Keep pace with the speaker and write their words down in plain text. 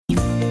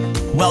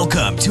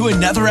Welcome to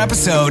another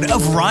episode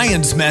of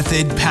Ryan's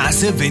Method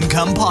Passive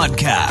Income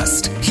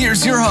Podcast.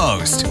 Here's your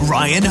host,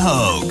 Ryan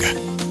Hogue.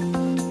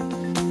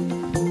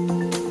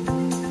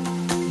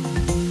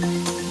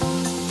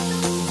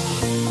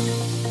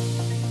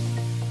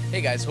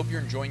 Hey guys, hope you're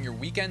enjoying your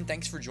weekend.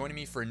 Thanks for joining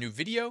me for a new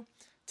video.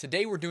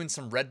 Today we're doing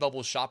some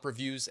Redbubble shop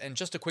reviews, and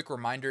just a quick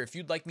reminder, if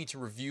you'd like me to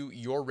review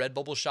your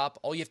Redbubble shop,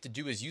 all you have to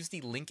do is use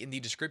the link in the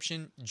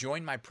description,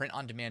 join my print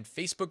on demand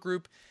Facebook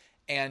group,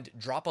 and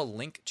drop a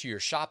link to your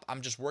shop.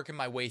 I'm just working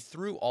my way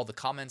through all the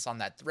comments on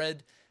that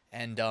thread,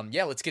 and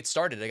yeah, let's get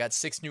started. I got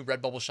 6 new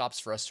Redbubble shops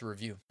for us to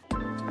review.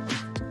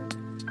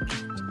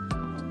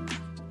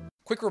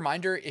 Quick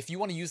reminder, if you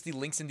want to use the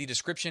links in the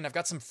description, I've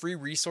got some free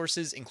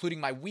resources,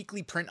 including my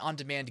weekly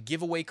print-on-demand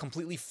giveaway,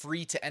 completely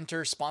free to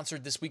enter,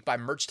 sponsored this week by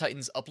Merch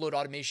Titans Upload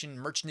Automation,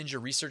 Merch Ninja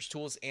Research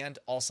Tools, and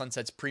All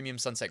Sunset's Premium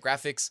Sunset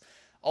Graphics.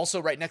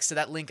 Also, right next to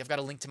that link, I've got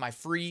a link to my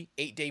free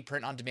 8-day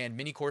print-on-demand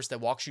mini course that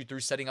walks you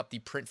through setting up the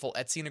Printful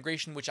Etsy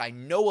integration, which I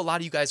know a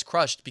lot of you guys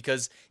crushed,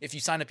 because if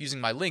you sign up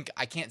using my link,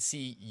 I can't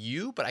see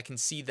you, but I can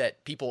see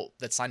that people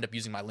that signed up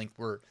using my link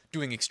were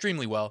doing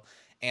extremely well.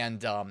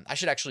 And I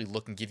should actually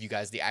look and give you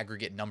guys the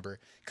aggregate number,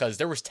 because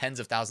there was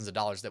tens of thousands of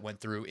dollars that went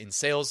through in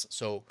sales.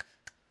 So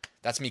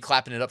that's me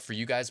clapping it up for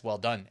you guys. Well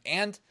done.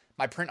 And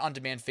my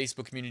print-on-demand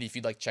Facebook community, if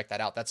you'd like to check that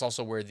out, that's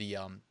also where the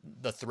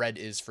thread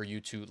is for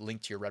you to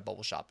link to your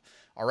Redbubble shop.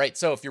 All right,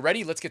 so if you're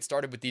ready, let's get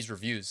started with these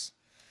reviews.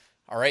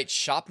 All right,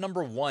 shop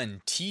number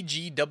 1,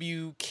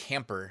 TGW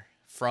Camper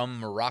from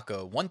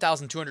Morocco.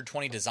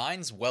 1,220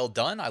 designs. Well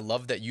done. I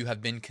love that you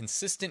have been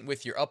consistent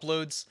with your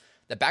uploads.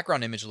 The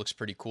background image looks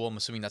pretty cool. I'm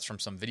assuming that's from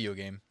some video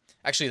game.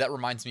 Actually, that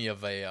reminds me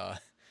of a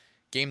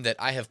game that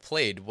I have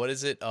played. What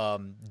is it?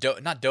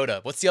 Not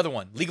Dota. What's the other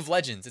one? League of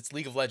Legends. It's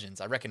League of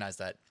Legends. I recognize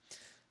that.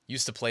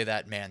 Used to play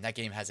that. Man, that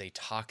game has a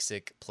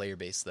toxic player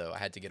base, though. I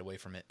had to get away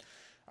from it.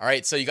 All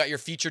right, so you got your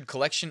featured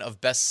collection of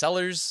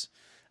bestsellers.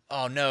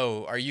 Oh,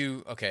 no. Are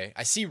you... Okay,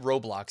 I see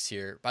Roblox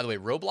here. By the way,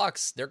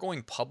 Roblox, they're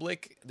going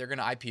public. They're going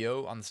to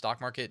IPO on the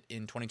stock market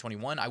in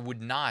 2021. I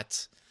would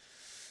not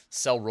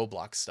sell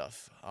Roblox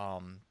stuff.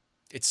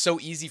 It's so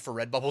easy for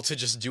Redbubble to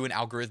just do an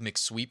algorithmic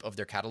sweep of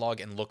their catalog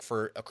and look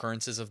for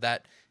occurrences of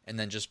that and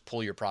then just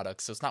pull your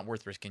products. So it's not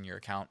worth risking your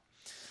account.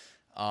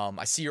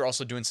 I see you're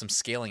also doing some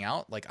scaling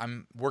out. Like,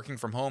 I'm working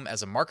from home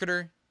as a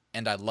marketer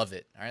and I love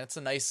it. All right, that's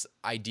a nice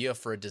idea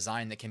for a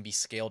design that can be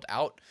scaled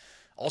out.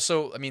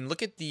 Also, I mean,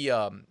 look at the,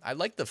 I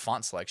like the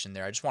font selection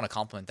there. I just want to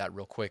compliment that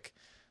real quick.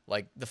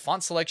 Like, the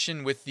font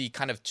selection with the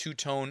kind of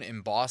two-tone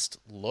embossed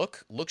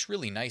look looks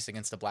really nice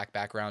against the black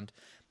background.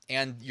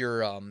 And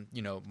your,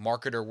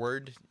 marketer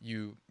word,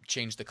 you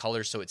change the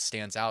color so it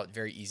stands out,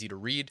 very easy to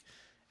read,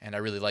 and I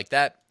really like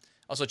that.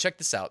 Also, check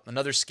this out,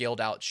 another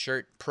scaled out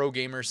shirt, pro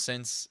gamer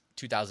since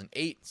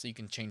 2008, so you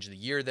can change the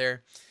year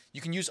there.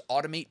 You can use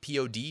Automate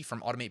POD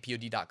from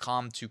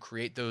automatepod.com to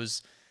create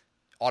those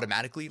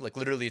automatically. Like,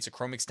 literally, it's a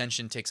Chrome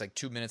extension, takes like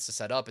 2 minutes to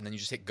set up, and then you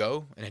just hit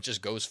go, and it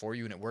just goes for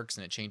you, and it works,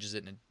 and it changes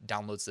it, and it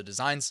downloads the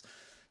designs.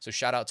 So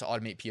shout out to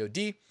Automate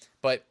POD,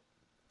 but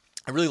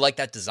I really like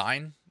that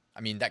design. I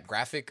mean, that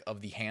graphic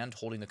of the hand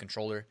holding the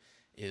controller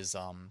is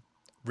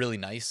really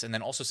nice. And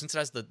then also, since it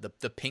has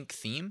the pink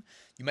theme,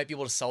 you might be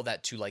able to sell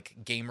that to like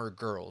gamer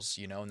girls,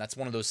 and that's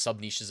one of those sub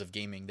niches of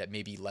gaming that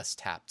may be less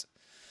tapped.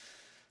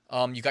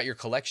 You got your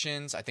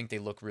collections. I think they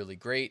look really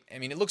great. I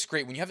mean, it looks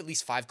great when you have at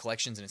least 5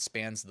 collections and it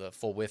spans the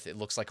full width. It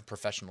looks like a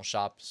professional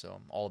shop. So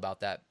I'm all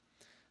about that.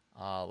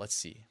 Let's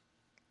see.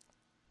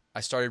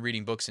 I started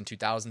reading books in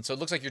 2000. So it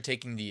looks like you're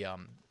taking the...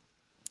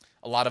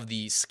 a lot of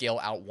the scale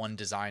out one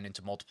design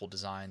into multiple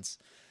designs,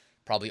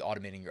 probably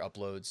automating your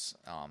uploads.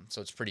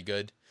 So it's pretty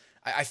good.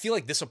 I feel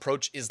like this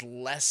approach is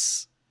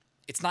less,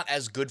 it's not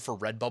as good for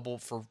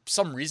Redbubble for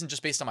some reason,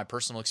 just based on my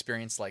personal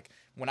experience. Like,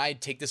 when I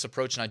take this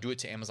approach and I do it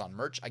to Amazon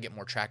merch, I get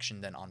more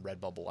traction than on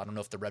Redbubble. I don't know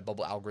if the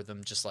Redbubble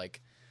algorithm just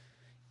like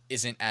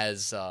isn't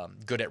as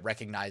good at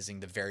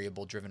recognizing the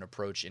variable driven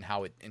approach in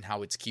how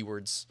its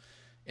keywords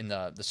in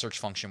the search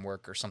function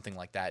work or something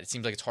like that. It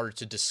seems like it's harder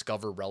to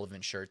discover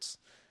relevant shirts.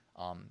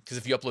 Because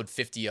if you upload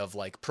 50 of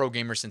like pro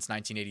gamer since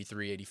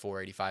 1983,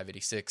 84, 85,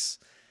 86,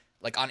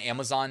 like on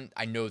Amazon,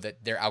 I know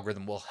that their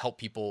algorithm will help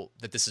people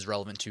that this is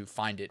relevant to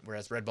find it.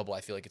 Whereas Redbubble,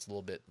 I feel like it's a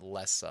little bit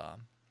less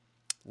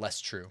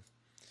true.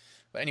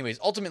 But anyways,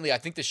 ultimately, I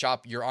think the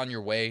shop, you're on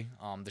your way.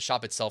 The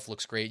shop itself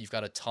looks great. You've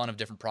got a ton of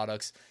different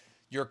products.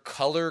 Your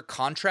color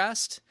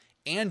contrast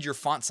and your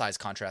font size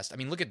contrast. I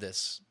mean, look at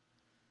this.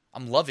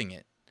 I'm loving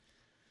it.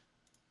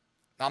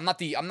 I'm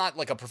not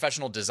like a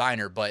professional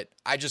designer, but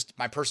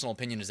my personal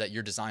opinion is that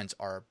your designs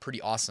are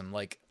pretty awesome.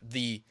 Like,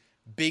 the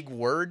big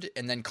word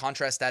and then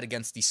contrast that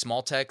against the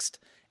small text,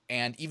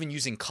 and even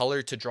using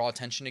color to draw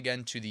attention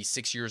again to the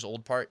 6 years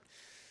old part.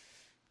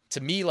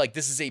 To me, like,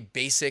 this is a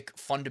basic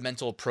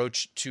fundamental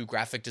approach to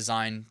graphic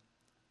design.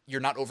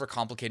 You're not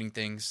overcomplicating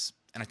things,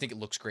 and I think it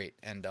looks great.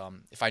 And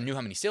if I knew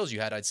how many sales you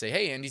had, I'd say,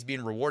 hey, Andy's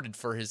being rewarded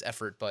for his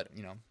effort, but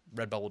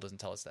Redbubble doesn't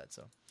tell us that.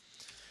 So,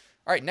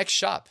 all right, next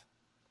shop.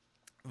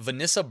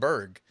 Vanessa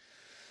Berg.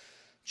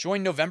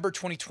 Join November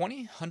 2020,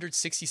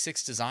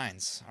 166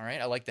 designs. All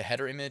right. I like the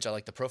header image. I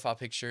like the profile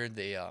picture.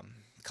 The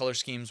color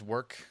schemes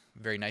work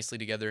very nicely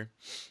together.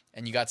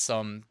 And you got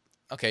some,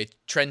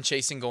 trend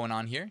chasing going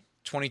on here.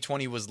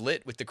 2020 was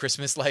lit with the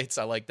Christmas lights.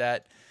 I like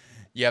that.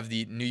 You have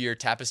the New Year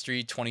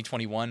tapestry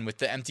 2021 with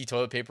the empty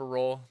toilet paper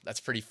roll. That's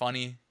pretty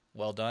funny.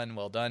 Well done.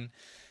 Well done.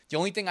 The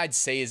only thing I'd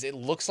say is it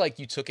looks like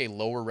you took a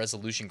lower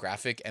resolution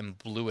graphic and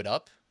blew it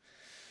up,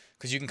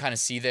 because you can kind of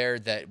see there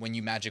that when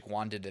you magic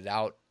wanded it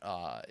out,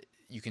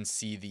 you can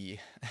see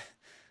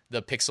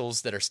the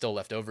pixels that are still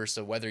left over.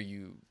 So whether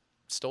you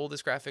stole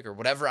this graphic or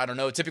whatever, I don't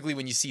know. Typically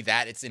when you see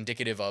that, it's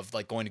indicative of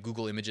like going to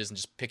Google Images and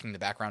just picking the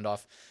background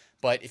off.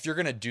 But if you're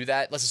going to do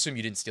that, let's assume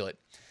you didn't steal it.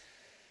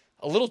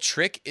 A little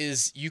trick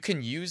is you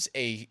can use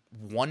a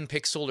 1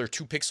 pixel or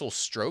 2 pixel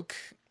stroke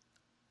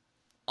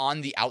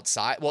on the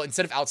outside. Well,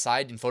 instead of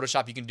outside in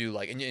Photoshop, you can do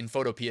like in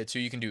Photopea too,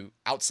 you can do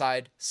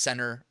outside,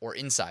 center, or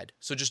inside.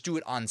 So just do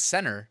it on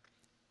center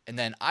and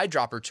then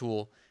eyedropper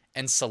tool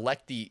and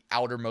select the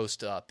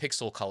outermost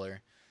pixel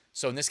color.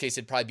 So in this case,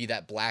 it'd probably be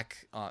that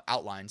black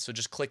outline. So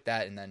just click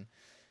that and then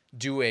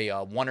do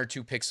a 1 or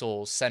 2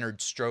 pixel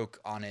centered stroke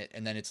on it.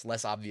 And then it's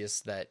less obvious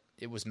that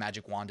it was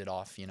magic wanded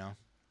off,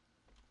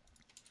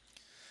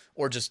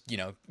 Or just,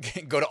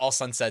 go to All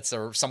Sunsets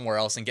or somewhere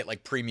else and get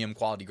like premium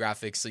quality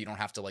graphics so you don't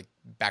have to like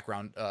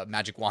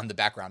magic wand the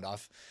background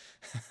off.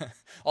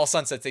 All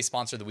Sunsets, they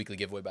sponsor the weekly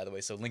giveaway, by the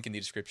way. So link in the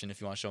description if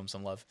you want to show them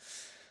some love.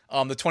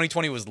 The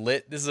 2020 was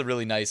lit. This is a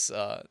really nice,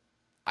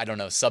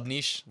 sub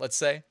niche, let's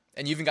say.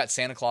 And you even got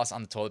Santa Claus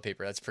on the toilet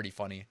paper. That's pretty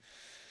funny.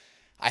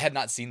 I had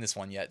not seen this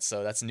one yet,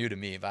 so that's new to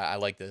me, but I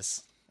like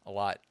this a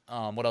lot.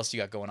 What else you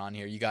got going on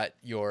here? You got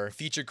your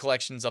featured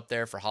collections up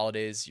there for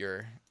holidays,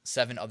 your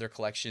 7 other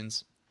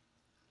collections.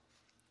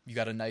 You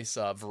got a nice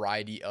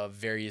variety of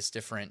various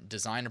different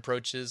design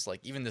approaches, like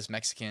even this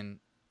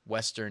Mexican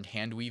Western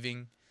hand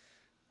weaving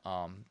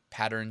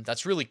pattern.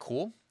 That's really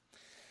cool.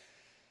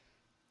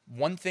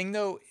 One thing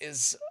though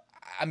is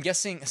I'm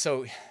guessing,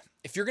 so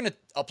if you're going to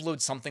upload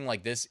something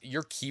like this,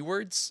 your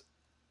keywords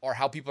are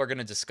how people are going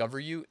to discover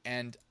you.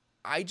 And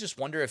I just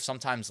wonder if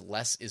sometimes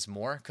less is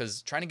more,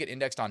 because trying to get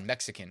indexed on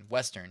Mexican,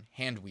 Western,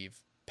 hand weave,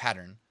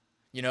 pattern,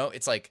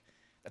 it's like,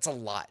 that's a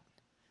lot.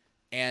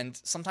 And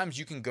sometimes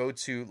you can go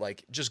to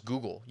like just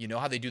Google,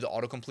 how they do the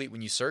autocomplete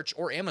when you search,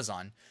 or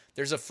Amazon.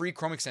 There's a free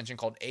Chrome extension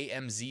called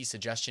AMZ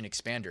Suggestion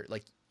Expander.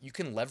 Like you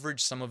can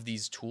leverage some of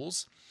these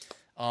tools.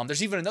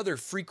 There's even another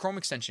free Chrome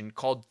extension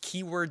called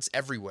Keywords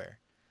Everywhere.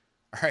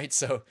 All right.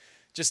 So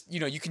just,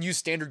 you can use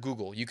standard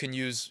Google. You can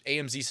use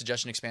AMZ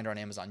Suggestion Expander on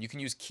Amazon. You can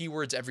use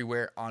Keywords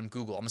Everywhere on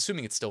Google. I'm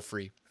assuming it's still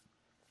free.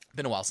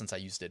 Been a while since I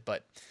used it,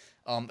 but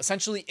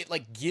essentially it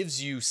like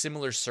gives you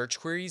similar search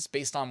queries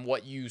based on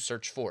what you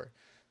search for.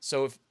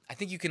 So I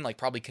think you can like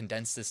probably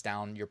condense this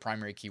down, your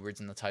primary keywords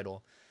in the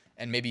title,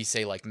 and maybe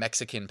say like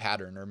Mexican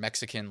pattern or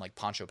Mexican like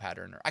poncho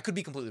pattern. Or I could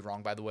be completely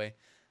wrong, by the way.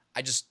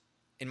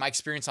 In my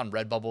experience on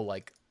Redbubble,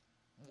 like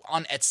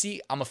on Etsy,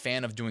 I'm a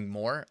fan of doing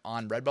more.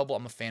 On Redbubble,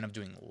 I'm a fan of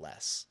doing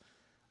less.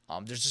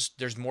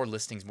 There's more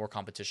listings, more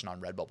competition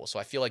on Redbubble. So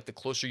I feel like the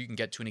closer you can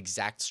get to an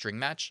exact string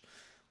match,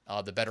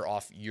 the better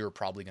off you're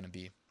probably going to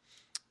be.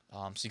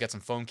 So you got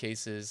some phone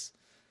cases,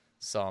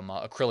 some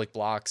acrylic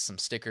blocks, some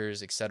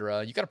stickers,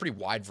 etc. You got a pretty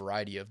wide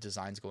variety of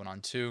designs going on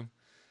too.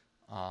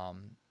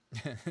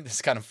 This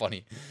is kind of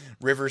funny.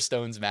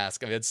 Riverstone's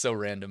mask. I mean, it's so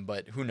random,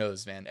 but who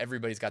knows, man?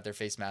 Everybody's got their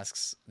face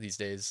masks these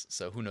days,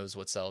 so who knows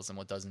what sells and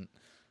what doesn't.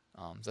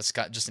 That's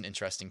got just an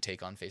interesting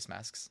take on face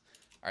masks.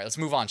 All right, let's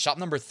move on. Shop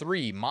number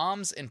 3,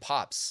 Moms and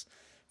Pops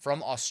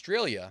from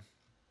Australia,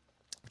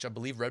 which I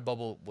believe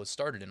Redbubble was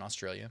started in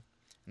Australia,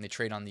 and they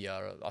trade on the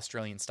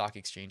Australian Stock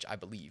Exchange, I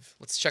believe.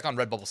 Let's check on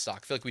Redbubble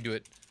stock. I feel like we do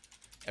it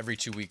every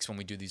 2 weeks when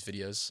we do these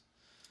videos.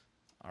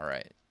 All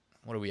right,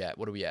 what are we at?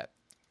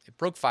 It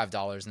broke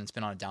 $5, and it's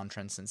been on a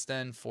downtrend since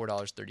then,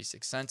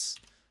 $4.36.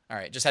 All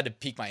right, just had to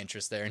pique my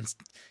interest there and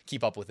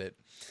keep up with it.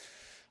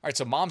 All right,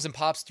 so Moms and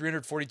Pops,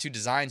 342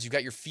 designs. You've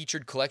got your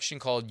featured collection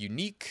called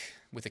Unique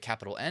with a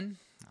capital N.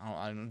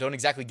 I don't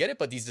exactly get it,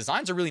 but these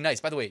designs are really nice.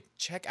 By the way,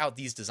 check out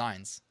these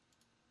designs.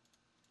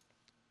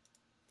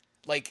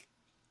 Like,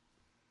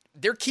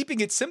 they're keeping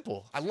it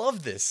simple. I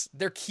love this.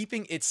 They're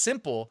keeping it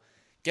simple.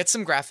 Get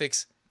some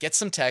graphics, get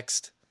some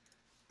text.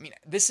 I mean,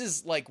 this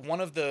is like one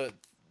of the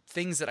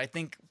things that I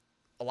think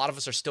a lot of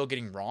us are still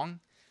getting wrong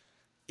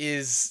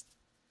is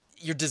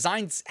your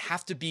designs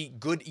have to be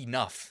good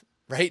enough,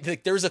 right?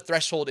 Like there's a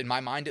threshold in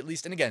my mind, at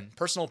least. And again,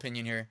 personal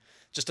opinion here,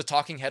 just a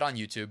talking head on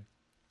YouTube.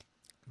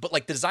 But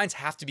like the designs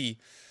have to be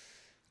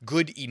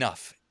good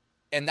enough.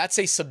 And that's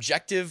a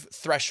subjective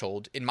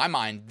threshold in my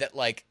mind that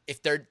like,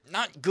 if they're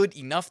not good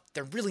enough,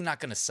 they're really not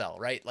going to sell,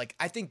 right? Like,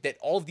 I think that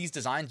all of these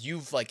designs,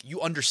 you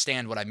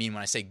understand what I mean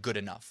when I say good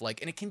enough.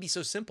 Like, and it can be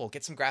so simple.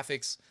 Get some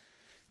graphics,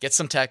 get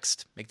some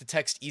text, make the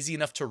text easy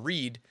enough to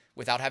read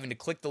without having to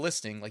click the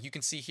listing. Like you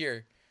can see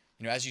here,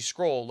 as you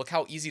scroll, look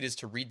how easy it is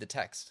to read the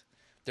text.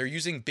 They're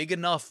using big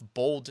enough,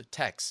 bold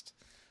text.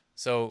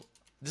 So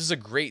this is a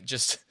great,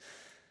 just,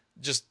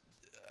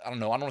 I don't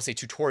know, I don't want to say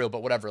tutorial,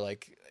 but whatever.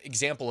 Like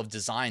example of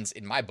designs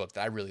in my book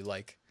that I really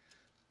like.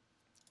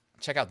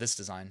 Check out this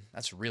design.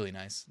 That's really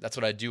nice. That's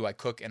what I do. I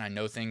cook and I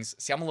know things.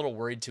 See, I'm a little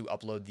worried to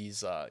upload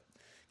these.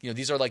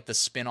 These are like the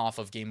spin-off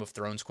of Game of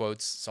Thrones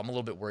quotes. So I'm a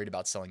little bit worried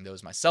about selling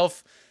those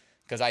myself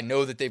because I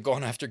know that they've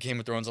gone after Game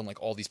of Thrones on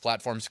like all these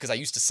platforms because I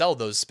used to sell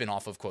those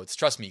spin-off of quotes.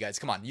 Trust me, guys.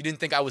 Come on. You didn't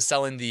think I was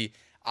selling the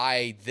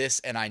I this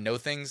and I know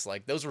things?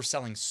 Like those were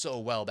selling so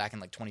well back in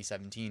like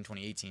 2017,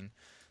 2018.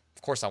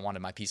 Of course I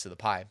wanted my piece of the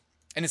pie.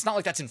 And it's not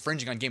like that's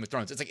infringing on Game of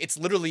Thrones. It's like it's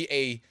literally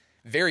a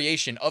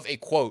variation of a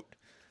quote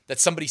that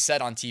somebody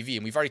said on TV.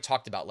 And we've already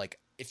talked about, like,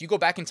 if you go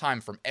back in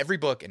time from every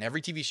book and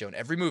every TV show and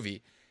every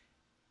movie,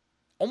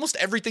 almost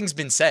everything's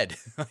been said.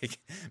 Like,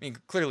 I mean,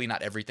 clearly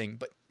not everything,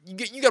 but you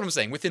get what I'm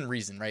saying, within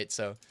reason, right?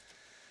 So,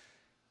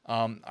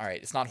 all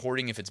right, it's not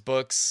hoarding if it's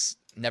books.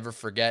 Never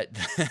forget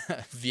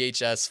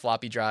VHS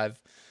floppy drive.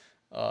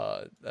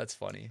 That's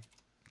funny.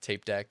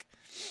 Tape deck.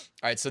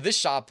 All right, so this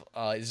shop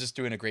is just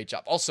doing a great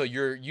job. Also,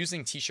 you're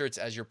using t-shirts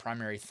as your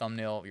primary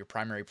thumbnail, your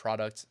primary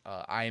product.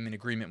 I am in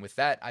agreement with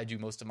that. I do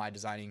most of my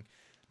designing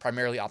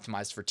primarily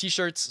optimized for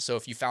t-shirts. So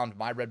if you found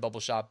my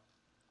Redbubble shop,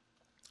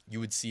 you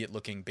would see it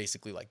looking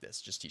basically like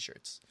this, just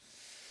t-shirts.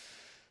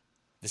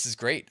 This is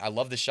great. I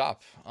love this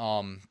shop.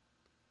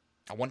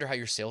 I wonder how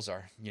your sales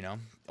are,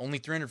 only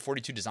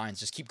 342 designs.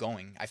 Just keep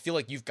going. I feel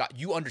like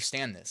you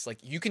understand this. Like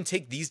you can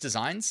take these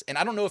designs, and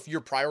I don't know if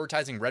you're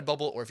prioritizing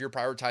Redbubble or if you're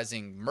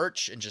prioritizing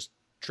merch and just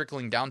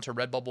trickling down to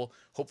Redbubble.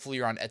 Hopefully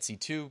you're on Etsy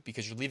too,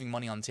 because you're leaving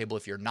money on the table.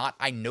 If you're not,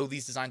 I know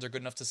these designs are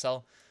good enough to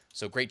sell.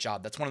 So great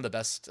job. That's one of the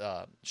best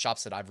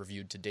shops that I've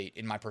reviewed to date,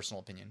 in my personal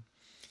opinion.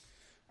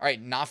 All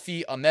right,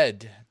 Nafi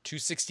Ahmed,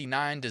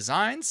 269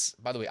 designs.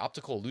 By the way,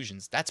 optical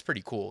illusions. That's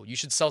pretty cool. You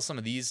should sell some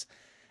of these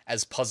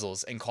as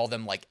puzzles and call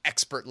them like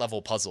expert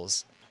level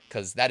puzzles,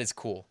 because that is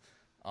cool.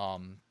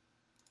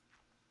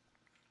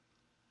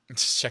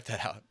 Just check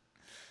that out.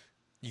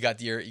 You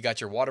got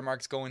your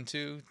watermarks going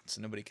too,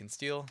 so nobody can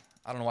steal.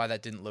 I don't know why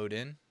that didn't load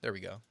in. There we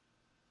go.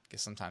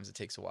 Guess sometimes it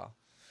takes a while.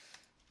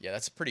 Yeah,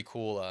 that's a pretty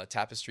cool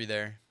tapestry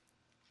there.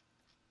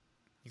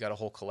 You got a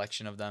whole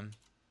collection of them.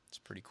 It's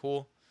pretty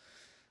cool.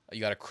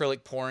 You got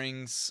acrylic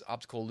pourings,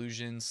 optical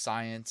illusions,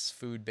 science,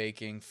 food,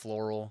 baking,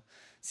 floral.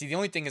 See, the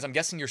only thing is I'm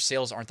guessing your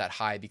sales aren't that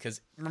high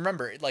because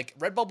remember, like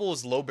Redbubble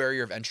is low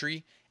barrier of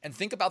entry, and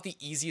think about the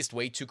easiest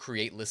way to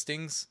create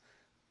listings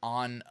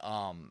on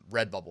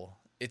Redbubble.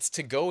 It's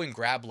to go and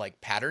grab like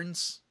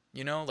patterns,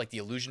 like the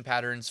illusion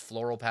patterns,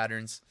 floral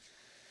patterns,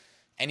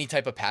 any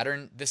type of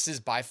pattern. This is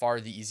by far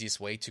the easiest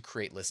way to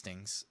create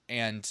listings.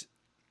 And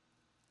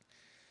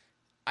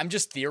I'm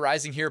just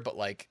theorizing here, but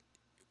like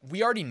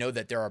we already know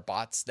that there are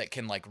bots that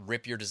can like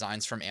rip your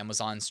designs from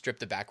Amazon, strip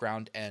the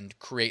background, and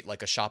create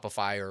like a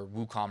Shopify or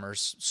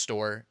WooCommerce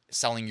store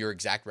selling your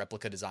exact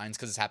replica designs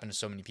because it's happened to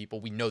so many people.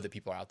 We know that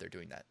people are out there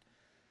doing that.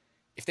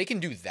 If they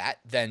can do that,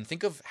 then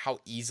think of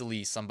how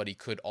easily somebody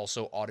could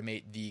also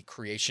automate the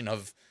creation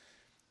of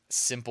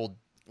simple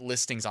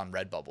listings on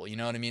Redbubble. You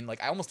know what I mean?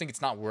 Like I almost think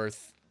it's not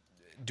worth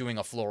doing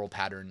a floral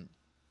pattern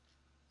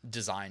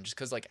design just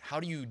because like how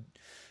do you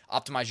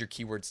optimize your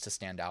keywords to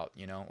stand out,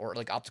 or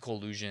like optical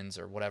illusions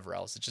or whatever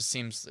else. It just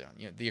seems,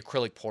 the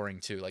acrylic pouring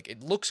too. Like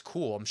it looks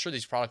cool. I'm sure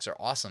these products are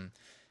awesome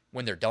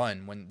when they're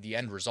done, when the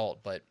end result,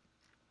 but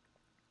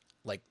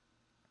like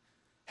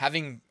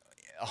having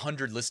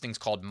 100 listings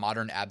called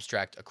modern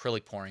abstract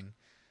acrylic pouring,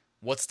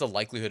 what's the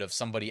likelihood of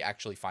somebody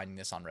actually finding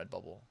this on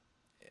Redbubble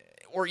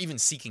or even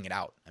seeking it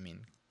out? I mean,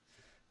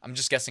 I'm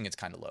just guessing it's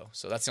kind of low.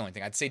 So that's the only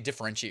thing. I'd say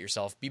differentiate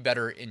yourself, be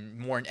better and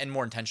more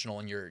intentional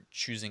in your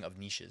choosing of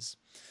niches.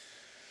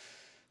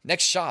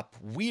 Next shop,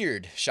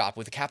 Weird Shop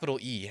with a capital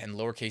E and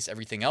lowercase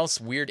everything else.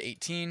 Weird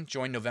 18,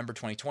 joined November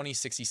 2020,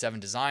 67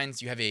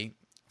 designs. You have a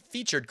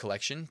featured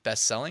collection,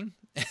 best-selling.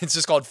 It's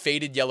just called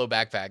Faded Yellow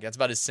Backpack. That's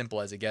about as simple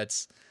as it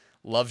gets.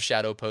 Love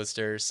Shadow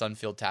poster,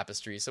 Sunfield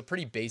tapestry. So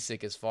pretty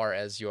basic as far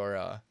as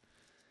your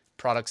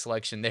product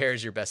selection.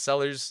 There's your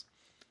bestsellers.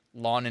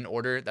 Lawn and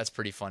Order, that's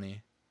pretty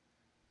funny.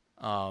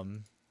 I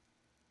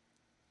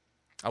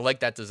like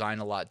that design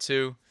a lot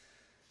too.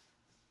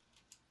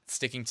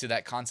 Sticking to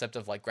that concept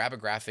of like grab a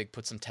graphic,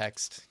 put some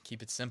text,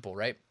 keep it simple,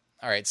 right?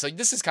 All right, so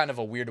this is kind of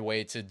a weird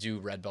way to do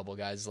Redbubble,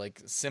 guys.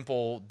 Like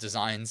simple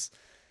designs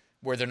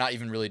where they're not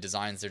even really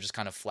designs, they're just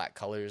kind of flat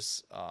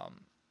colors.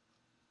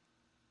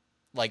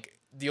 Like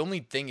the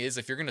only thing is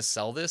if you're going to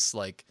sell this,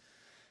 like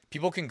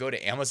people can go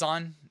to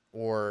Amazon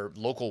or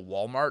local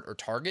Walmart or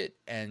Target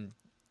and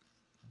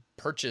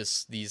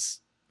purchase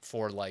these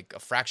for like a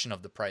fraction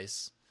of the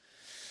price.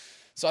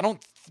 So I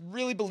don't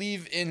really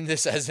believe in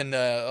this as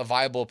a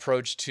viable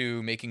approach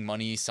to making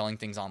money selling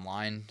things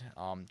online.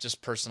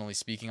 Just personally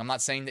speaking, I'm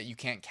not saying that you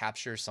can't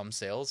capture some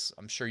sales.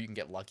 I'm sure you can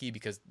get lucky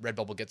because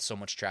Redbubble gets so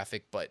much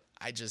traffic, but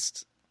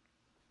it's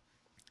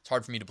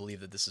hard for me to believe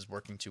that this is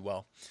working too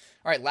well.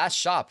 All right, last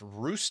shop,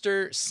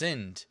 Rooster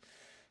Sind.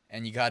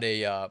 And you got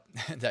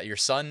that your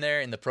son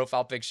there in the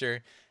profile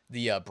picture.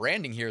 The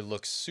branding here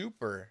looks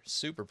super,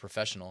 super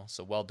professional.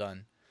 So well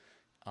done.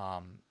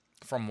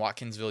 From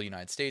Watkinsville,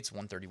 United States,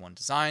 131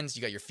 designs.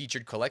 You got your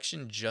featured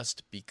collection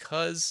just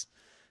because.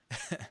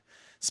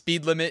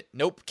 Speed limit.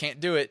 Nope, can't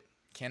do it.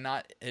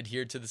 Cannot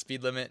adhere to the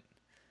speed limit.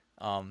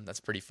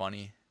 That's pretty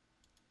funny.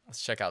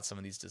 Let's check out some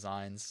of these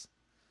designs.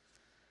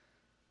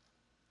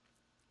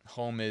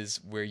 Home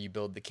is where you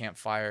build the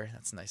campfire.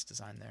 That's a nice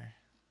design there.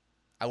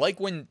 I like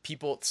when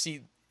people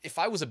see, if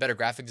I was a better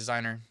graphic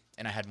designer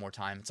and I had more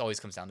time, it always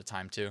comes down to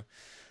time too,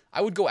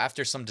 I would go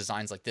after some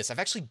designs like this. I've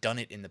actually done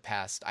it in the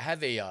past. I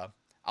have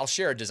I'll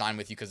share a design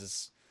with you because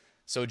it's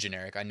so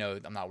generic. I know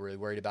I'm not really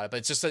worried about it,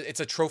 but it's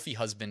a trophy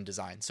husband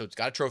design. So it's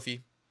got a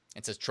trophy.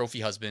 It says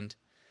trophy husband.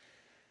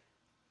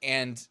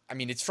 And I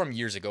mean, it's from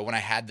years ago when I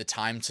had the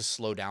time to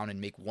slow down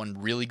and make one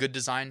really good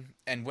design.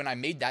 And when I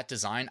made that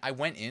design, I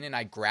went in and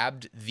I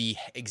grabbed the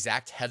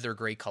exact heather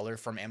gray color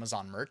from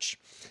Amazon merch.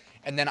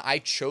 And then I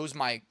chose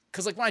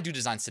because like when I do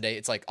designs today,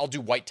 it's like I'll do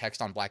white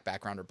text on black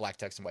background or black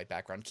text and white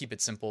background. Keep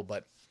it simple,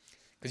 but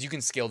because you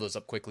can scale those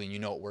up quickly and you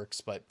know it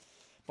works. But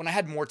when I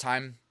had more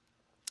time,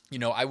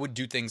 I would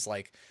do things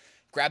like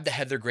grab the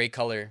heather gray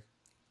color,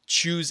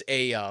 choose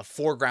a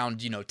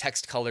foreground,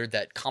 text color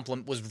that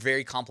was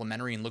very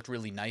complementary and looked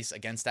really nice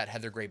against that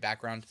heather gray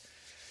background.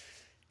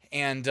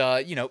 And,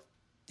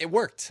 it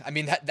worked. I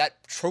mean,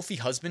 that trophy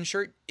husband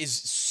shirt is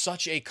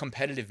such a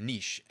competitive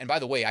niche. And by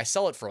the way, I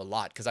sell it for a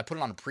lot because I put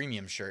it on a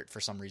premium shirt for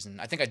some reason.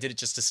 I think I did it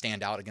just to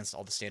stand out against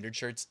all the standard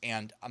shirts.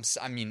 And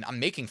I'm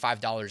making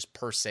 $5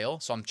 per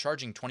sale. So I'm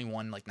charging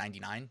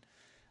 $21.99,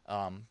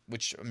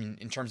 which, I mean,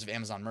 in terms of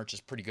Amazon merch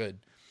is pretty good.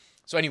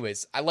 So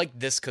anyways, I like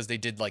this because they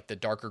did like the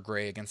darker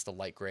gray against the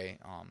light gray.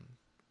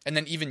 And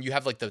then even you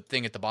have like the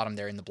thing at the bottom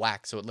there in the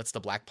black. So it lets the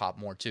black pop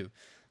more too.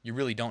 You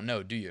really don't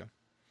know, do you?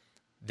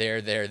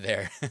 There.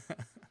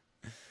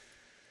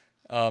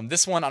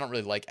 This one I don't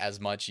really like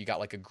as much. You got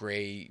like a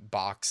gray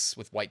box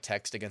with white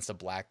text against a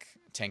black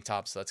tank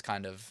top. So that's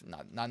kind of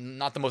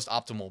not the most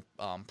optimal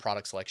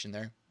product selection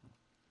there.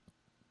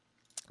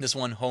 This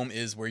one, home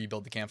is where you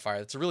build the campfire.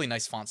 That's a really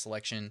nice font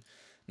selection.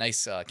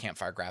 Nice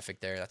campfire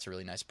graphic there. That's a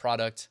really nice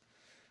product.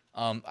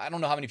 I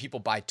don't know how many people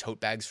buy tote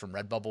bags from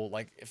Redbubble.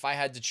 Like if I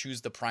had to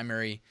choose the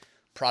primary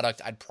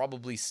product, I'd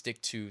probably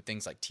stick to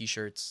things like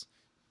t-shirts.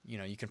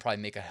 You can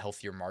probably make a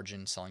healthier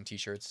margin selling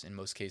t-shirts in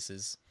most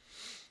cases.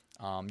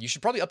 You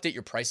should probably update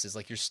your prices,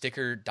 like your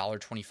sticker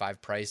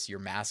 $1.25 price, your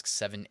mask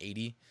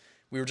 $7.80.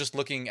 We were just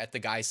looking at the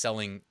guy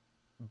selling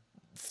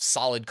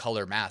solid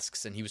color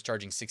masks and he was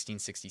charging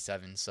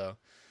 $16.67. So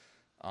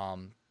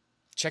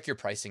check your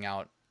pricing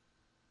out.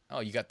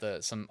 Oh, you got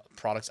some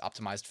products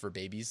optimized for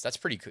babies. That's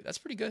pretty good. That's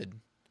pretty good.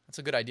 That's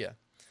a good idea.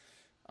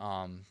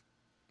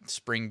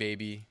 Spring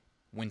baby,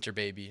 winter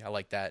baby. I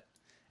like that.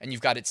 And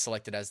you've got it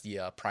selected as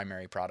the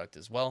primary product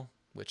as well,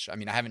 which, I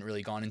mean, I haven't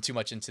really gone in too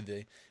much into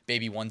the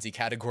baby onesie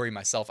category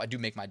myself. I do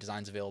make my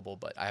designs available,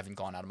 but I haven't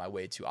gone out of my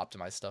way to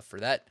optimize stuff for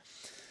that.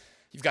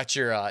 You've got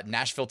your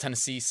Nashville,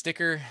 Tennessee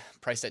sticker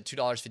priced at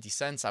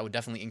 $2.50. I would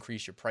definitely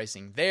increase your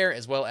pricing there,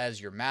 as well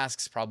as your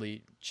masks.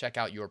 Probably check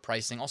out your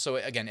pricing. Also,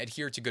 again,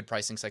 adhere to good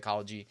pricing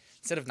psychology.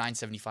 Instead of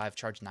 $9.75,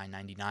 charge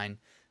 $9.99.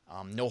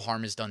 No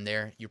harm is done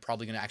there. You're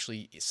probably going to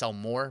actually sell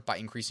more by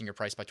increasing your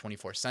price by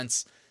 24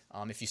 cents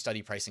if you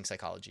study pricing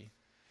psychology.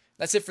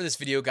 That's it for this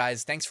video,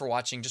 guys. Thanks for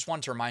watching. Just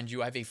wanted to remind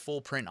you, I have a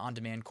full print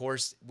on-demand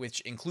course, which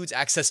includes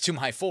access to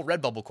my full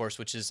Redbubble course,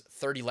 which is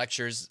 30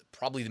 lectures,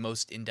 probably the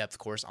most in-depth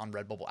course on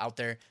Redbubble out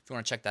there. If you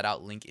want to check that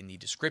out, link in the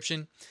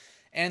description.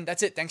 And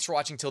that's it. Thanks for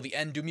watching till the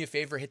end. Do me a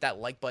favor, hit that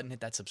like button,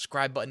 hit that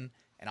subscribe button,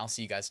 and I'll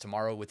see you guys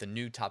tomorrow with a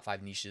new top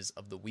 5 niches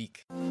of the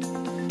week.